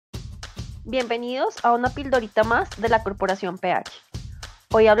Bienvenidos a una pildorita más de la Corporación PH.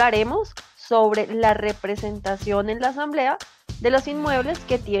 Hoy hablaremos sobre la representación en la Asamblea de los inmuebles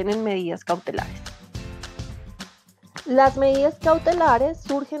que tienen medidas cautelares. Las medidas cautelares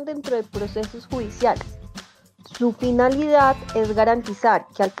surgen dentro de procesos judiciales. Su finalidad es garantizar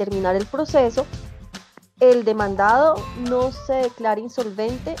que al terminar el proceso, el demandado no se declare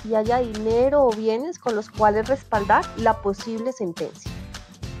insolvente y haya dinero o bienes con los cuales respaldar la posible sentencia.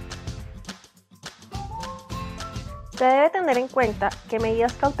 Se debe tener en cuenta que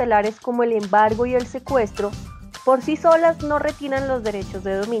medidas cautelares como el embargo y el secuestro por sí solas no retiran los derechos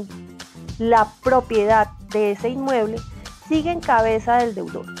de dominio. La propiedad de ese inmueble sigue en cabeza del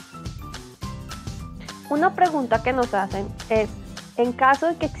deudor. Una pregunta que nos hacen es, en caso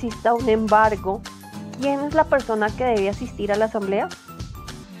de que exista un embargo, ¿quién es la persona que debe asistir a la asamblea?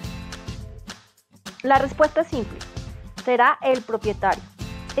 La respuesta es simple, será el propietario.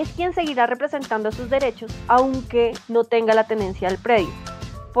 Es quien seguirá representando sus derechos aunque no tenga la tenencia del predio.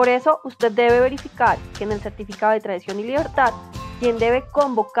 Por eso usted debe verificar que en el certificado de tradición y libertad, quien debe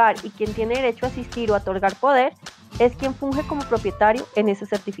convocar y quien tiene derecho a asistir o a otorgar poder es quien funge como propietario en ese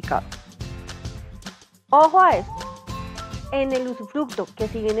certificado. Ojo a esto, en el usufructo, que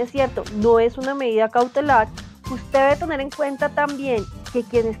si bien es cierto no es una medida cautelar, usted debe tener en cuenta también que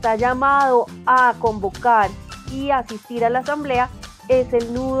quien está llamado a convocar y asistir a la asamblea es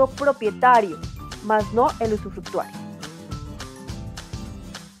el nudo propietario, más no el usufructuario.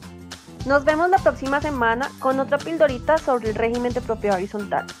 Nos vemos la próxima semana con otra pildorita sobre el régimen de propiedad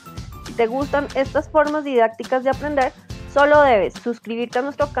horizontal. Si te gustan estas formas didácticas de aprender, solo debes suscribirte a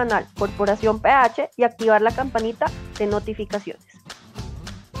nuestro canal Corporación PH y activar la campanita de notificaciones.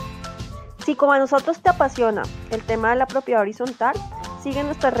 Si como a nosotros te apasiona el tema de la propiedad horizontal, sigue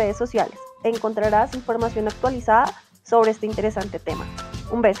nuestras redes sociales. Encontrarás información actualizada sobre este interesante tema.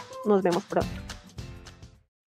 Un beso, nos vemos pronto.